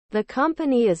The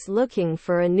company is looking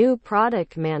for a new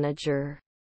product manager.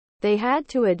 They had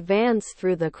to advance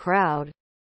through the crowd.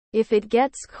 If it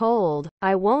gets cold,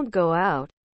 I won't go out.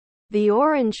 The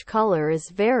orange color is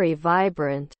very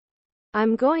vibrant.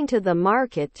 I'm going to the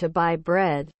market to buy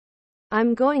bread.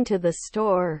 I'm going to the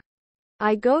store.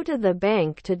 I go to the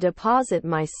bank to deposit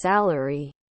my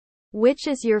salary. Which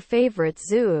is your favorite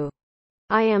zoo?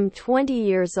 I am 20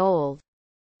 years old.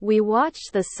 We watch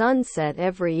the sunset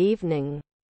every evening.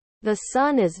 The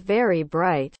sun is very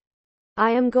bright.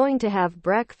 I am going to have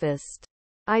breakfast.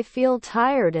 I feel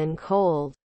tired and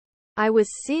cold. I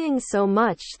was seeing so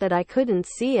much that I couldn't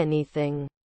see anything.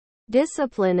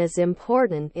 Discipline is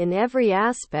important in every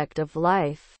aspect of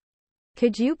life.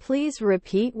 Could you please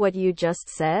repeat what you just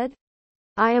said?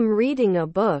 I am reading a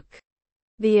book.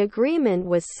 The agreement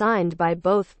was signed by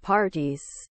both parties.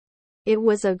 It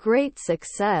was a great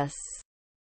success.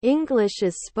 English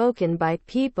is spoken by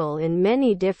people in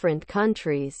many different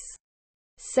countries.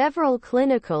 Several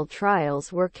clinical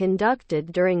trials were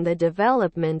conducted during the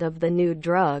development of the new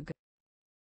drug.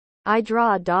 I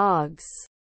draw dogs.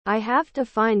 I have to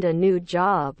find a new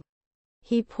job.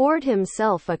 He poured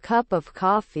himself a cup of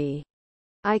coffee.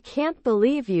 I can't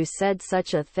believe you said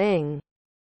such a thing.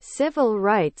 Civil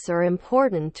rights are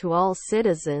important to all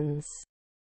citizens.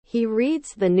 He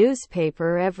reads the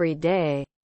newspaper every day.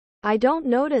 I don't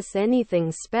notice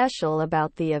anything special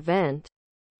about the event.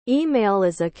 Email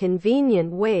is a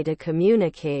convenient way to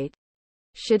communicate.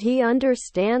 Should he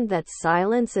understand that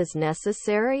silence is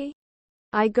necessary?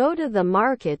 I go to the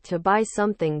market to buy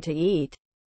something to eat.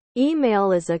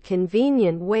 Email is a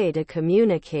convenient way to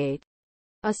communicate.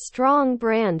 A strong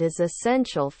brand is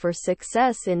essential for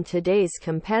success in today's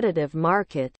competitive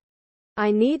market. I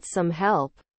need some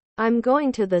help. I'm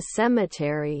going to the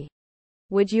cemetery.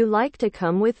 Would you like to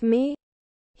come with me?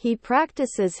 He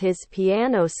practices his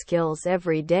piano skills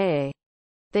every day.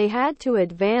 They had to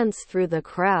advance through the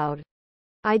crowd.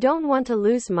 I don't want to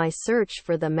lose my search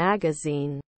for the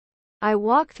magazine. I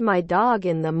walked my dog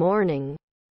in the morning.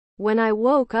 When I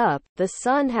woke up, the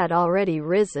sun had already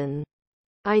risen.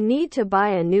 I need to buy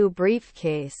a new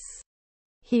briefcase.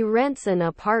 He rents an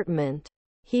apartment.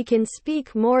 He can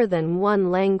speak more than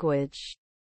one language.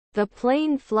 The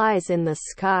plane flies in the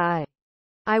sky.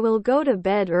 I will go to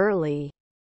bed early.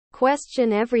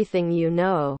 Question everything you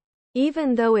know.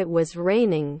 Even though it was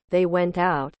raining, they went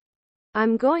out.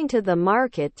 I'm going to the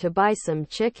market to buy some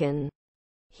chicken.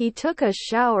 He took a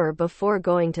shower before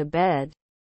going to bed.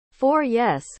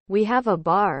 Yes, we have a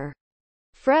bar.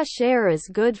 Fresh air is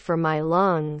good for my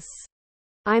lungs.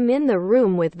 I'm in the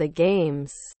room with the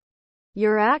games.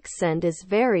 Your accent is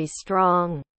very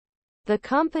strong. The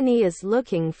company is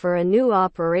looking for a new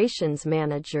operations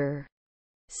manager.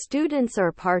 Students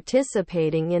are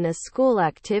participating in a school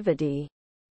activity.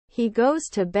 He goes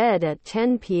to bed at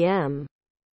 10 p.m.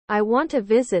 I want to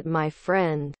visit my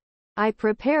friend. I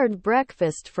prepared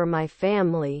breakfast for my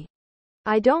family.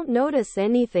 I don't notice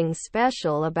anything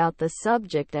special about the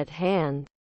subject at hand.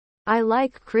 I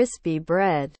like crispy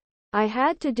bread. I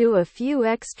had to do a few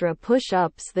extra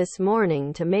push-ups this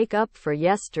morning to make up for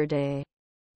yesterday.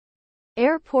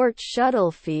 Airport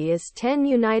shuttle fee is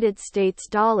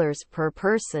 $10 per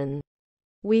person.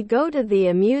 We go to the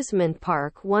amusement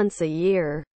park once a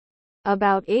year.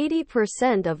 About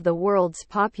 80% of the world's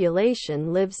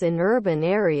population lives in urban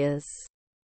areas.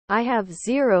 I have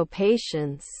zero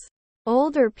patience.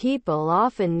 Older people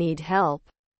often need help.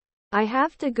 I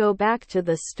have to go back to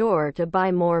the store to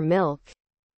buy more milk.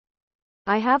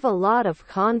 I have a lot of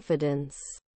confidence.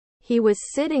 He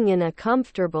was sitting in a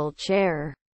comfortable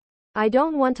chair. I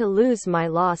don't want to lose my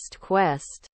lost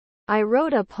quest. I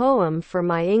wrote a poem for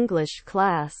my English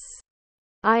class.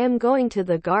 I am going to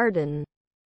the garden.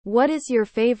 What is your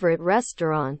favorite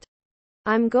restaurant?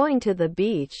 I'm going to the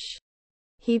beach.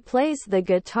 He plays the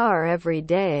guitar every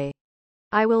day.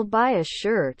 I will buy a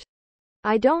shirt.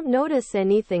 I don't notice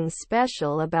anything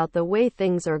special about the way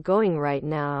things are going right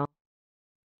now.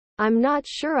 I'm not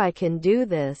sure I can do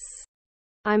this.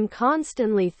 I'm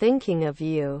constantly thinking of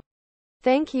you.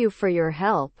 Thank you for your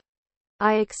help.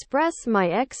 I express my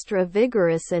extra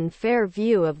vigorous and fair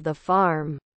view of the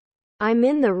farm. I'm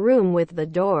in the room with the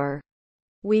door.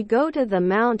 We go to the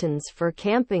mountains for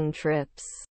camping trips.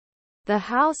 The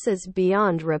house is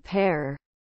beyond repair.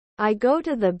 I go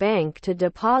to the bank to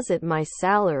deposit my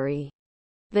salary.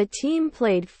 The team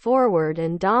played forward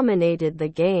and dominated the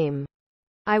game.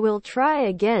 I will try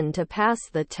again to pass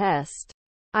the test.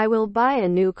 I will buy a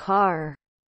new car.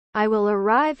 I will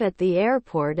arrive at the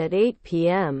airport at 8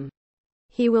 p.m.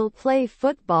 He will play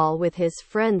football with his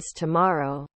friends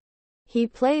tomorrow. He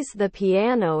plays the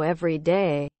piano every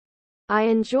day. I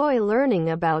enjoy learning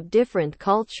about different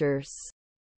cultures.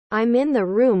 I'm in the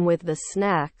room with the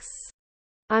snacks.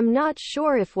 I'm not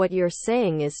sure if what you're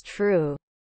saying is true.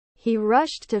 He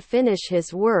rushed to finish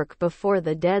his work before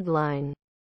the deadline.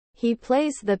 He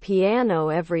plays the piano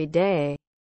every day.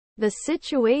 The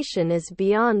situation is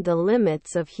beyond the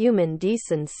limits of human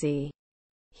decency.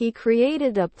 He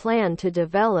created a plan to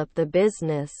develop the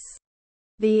business.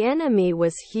 The enemy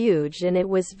was huge and it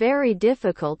was very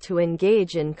difficult to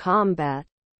engage in combat.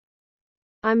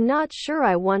 I'm not sure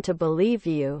I want to believe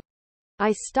you.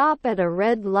 I stop at a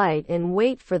red light and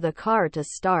wait for the car to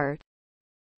start.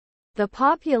 The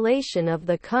population of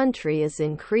the country is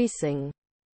increasing.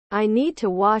 I need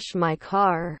to wash my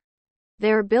car.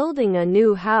 They're building a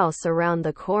new house around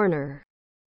the corner.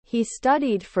 He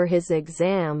studied for his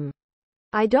exam.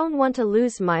 I don't want to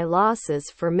lose my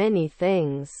losses for many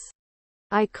things.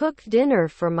 I cook dinner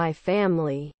for my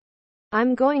family.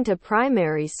 I'm going to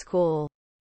primary school.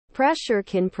 Pressure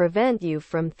can prevent you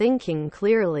from thinking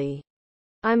clearly.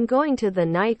 I'm going to the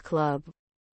nightclub.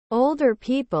 Older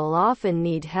people often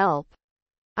need help.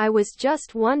 I was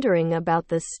just wondering about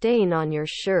the stain on your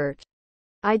shirt.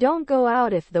 I don't go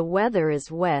out if the weather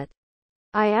is wet.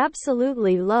 I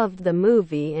absolutely loved the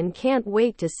movie and can't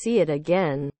wait to see it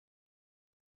again.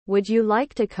 Would you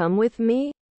like to come with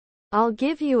me? I'll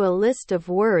give you a list of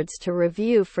words to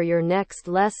review for your next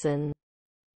lesson.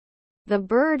 The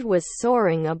bird was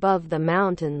soaring above the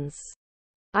mountains.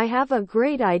 I have a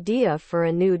great idea for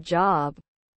a new job.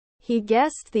 He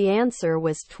guessed the answer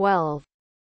was 12.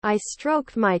 I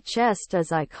stroked my chest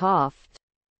as I coughed.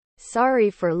 Sorry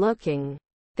for looking.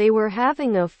 They were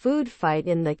having a food fight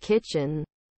in the kitchen.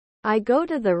 I go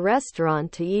to the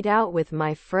restaurant to eat out with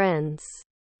my friends.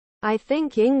 I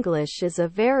think English is a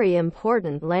very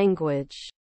important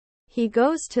language. He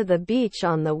goes to the beach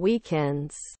on the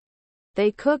weekends.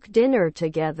 They cook dinner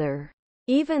together.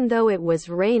 Even though it was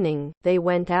raining, they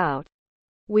went out.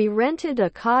 We rented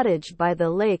a cottage by the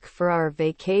lake for our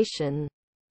vacation.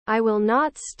 I will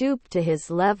not stoop to his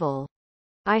level.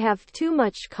 I have too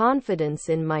much confidence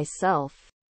in myself.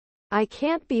 I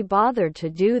can't be bothered to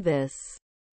do this.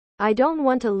 I don't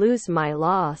want to lose my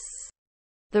loss.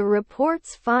 The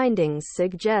report's findings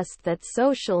suggest that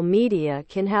social media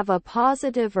can have a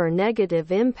positive or negative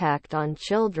impact on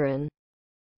children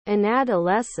and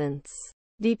adolescents,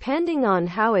 depending on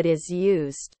how it is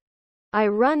used. I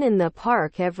run in the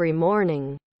park every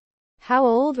morning. How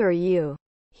old are you?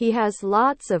 He has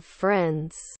lots of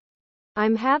friends.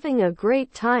 I'm having a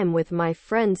great time with my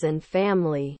friends and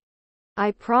family.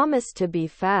 I promise to be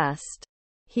fast.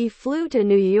 He flew to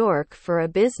New York for a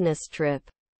business trip.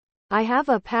 I have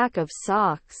a pack of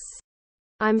socks.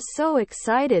 I'm so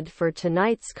excited for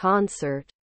tonight's concert.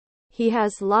 He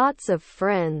has lots of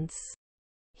friends.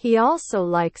 He also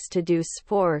likes to do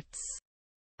sports.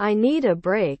 I need a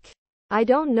break. I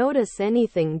don't notice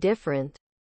anything different.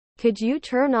 Could you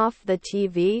turn off the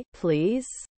TV, please?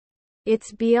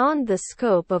 It's beyond the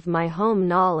scope of my home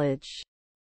knowledge.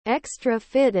 Extra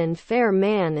fit and fair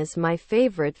man is my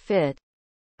favorite fit.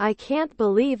 I can't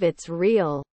believe it's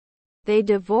real. They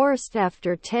divorced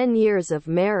after 10 years of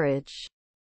marriage.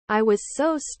 I was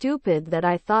so stupid that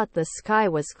I thought the sky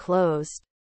was closed.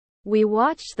 We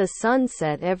watch the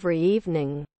sunset every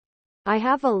evening. I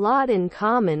have a lot in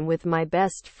common with my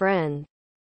best friend.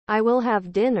 I will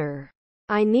have dinner.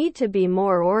 I need to be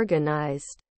more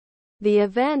organized. The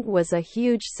event was a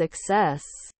huge success.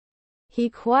 He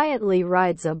quietly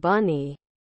rides a bunny.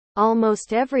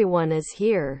 Almost everyone is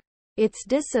here. Its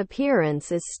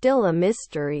disappearance is still a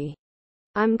mystery.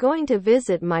 I'm going to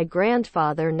visit my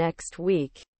grandfather next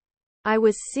week. I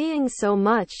was seeing so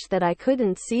much that I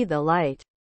couldn't see the light.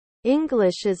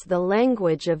 English is the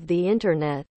language of the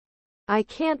internet. I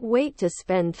can't wait to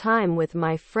spend time with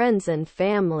my friends and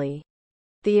family.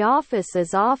 The office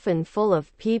is often full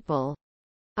of people.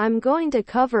 I'm going to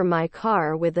cover my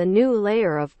car with a new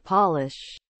layer of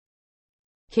polish.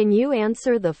 Can you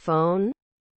answer the phone?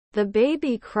 The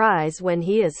baby cries when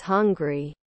he is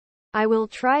hungry. I will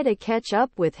try to catch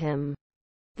up with him.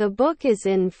 The book is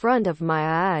in front of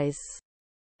my eyes.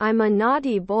 I'm a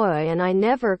naughty boy and I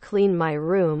never clean my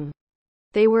room.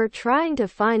 They were trying to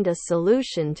find a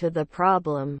solution to the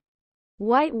problem.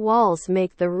 White walls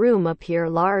make the room appear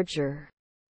larger.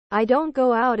 I don't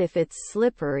go out if it's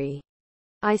slippery.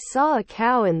 I saw a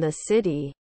cow in the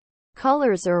city.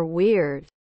 Colors are weird.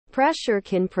 Pressure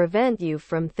can prevent you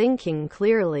from thinking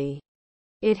clearly.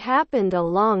 It happened a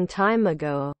long time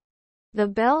ago. The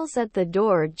bells at the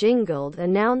door jingled,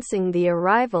 announcing the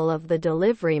arrival of the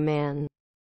delivery man.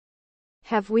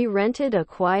 Have we rented a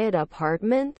quiet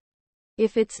apartment?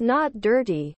 If it's not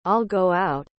dirty, I'll go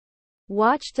out.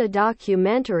 Watched a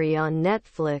documentary on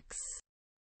Netflix.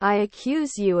 I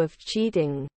accuse you of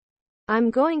cheating.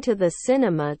 I'm going to the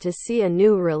cinema to see a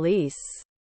new release.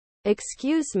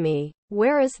 Excuse me,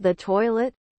 where is the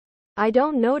toilet? I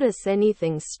don't notice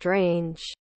anything strange.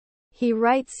 He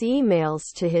writes emails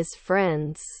to his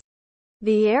friends.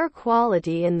 The air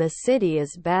quality in the city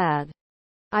is bad.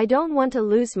 I don't want to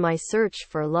lose my search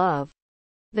for love.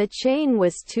 The chain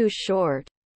was too short.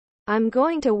 I'm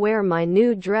going to wear my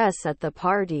new dress at the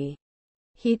party.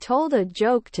 He told a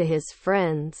joke to his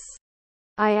friends.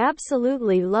 I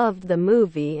absolutely loved the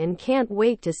movie and can't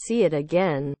wait to see it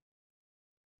again.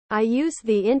 I use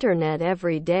the internet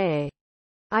every day.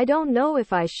 I don't know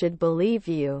if I should believe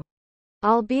you.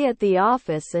 I'll be at the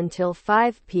office until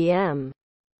 5 p.m.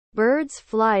 Birds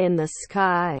fly in the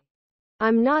sky.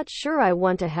 I'm not sure I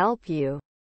want to help you.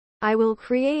 I will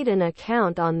create an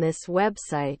account on this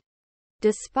website.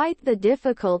 Despite the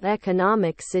difficult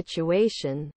economic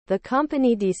situation, the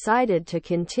company decided to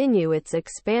continue its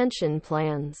expansion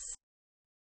plans.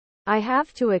 I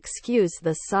have to excuse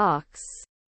the socks.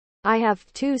 I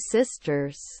have 2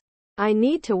 sisters. I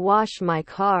need to wash my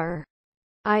car.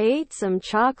 I ate some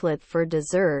chocolate for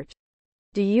dessert.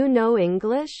 Do you know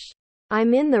English?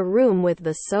 I'm in the room with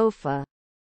the sofa.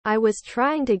 I was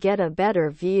trying to get a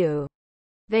better view.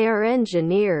 They are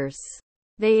engineers.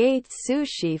 They ate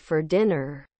sushi for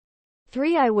dinner.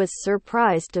 3. I was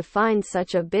surprised to find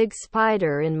such a big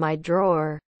spider in my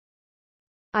drawer.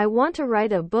 I want to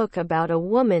write a book about a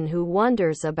woman who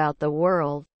wonders about the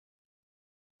world.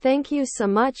 Thank you so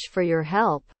much for your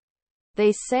help.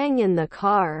 They sang in the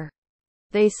car.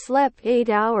 They slept 8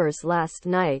 hours last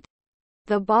night.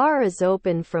 The bar is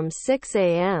open from 6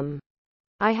 a.m.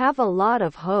 I have a lot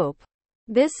of hope.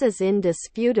 This is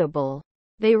indisputable.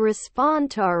 They respond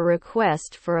to our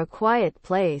request for a quiet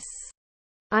place.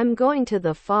 I'm going to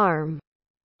the farm.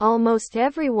 Almost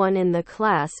everyone in the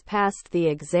class passed the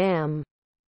exam.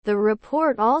 The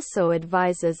report also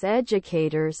advises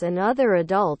educators and other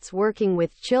adults working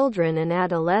with children and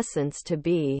adolescents to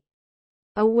be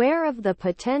aware of the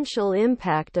potential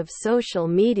impact of social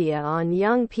media on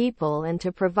young people and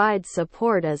to provide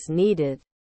support as needed.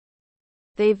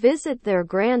 They visit their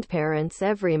grandparents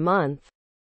every month.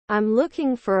 I'm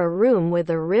looking for a room with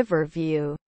a river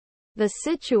view. The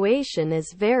situation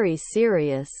is very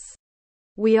serious.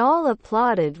 We all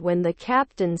applauded when the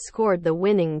captain scored the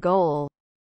winning goal.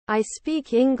 I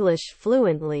speak English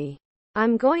fluently.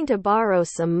 I'm going to borrow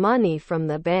some money from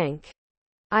the bank.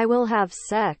 I will have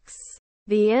sex.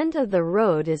 The end of the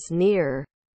road is near.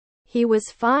 He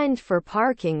was fined for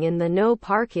parking in the no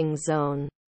parking zone.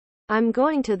 I'm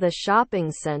going to the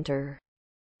shopping center.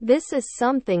 This is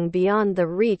something beyond the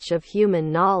reach of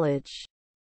human knowledge.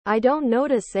 I don't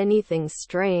notice anything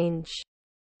strange.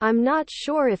 I'm not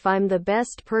sure if I'm the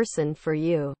best person for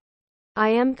you. I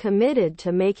am committed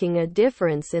to making a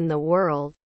difference in the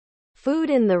world.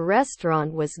 Food in the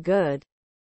restaurant was good.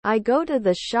 I go to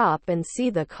the shop and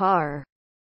see the car.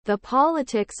 The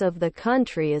politics of the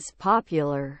country is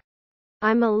popular.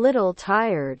 I'm a little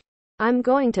tired. I'm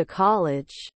going to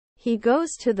college. He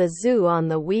goes to the zoo on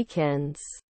the weekends.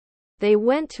 They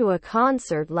went to a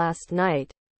concert last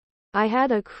night. I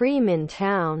had a cream in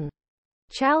town.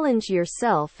 Challenge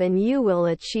yourself and you will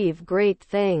achieve great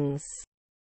things.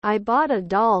 I bought a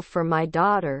doll for my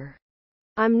daughter.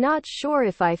 I'm not sure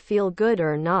if I feel good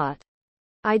or not.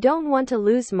 I don't want to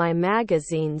lose my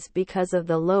magazines because of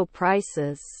the low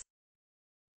prices.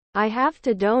 I have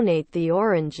to donate the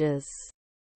oranges.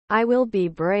 I will be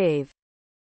brave.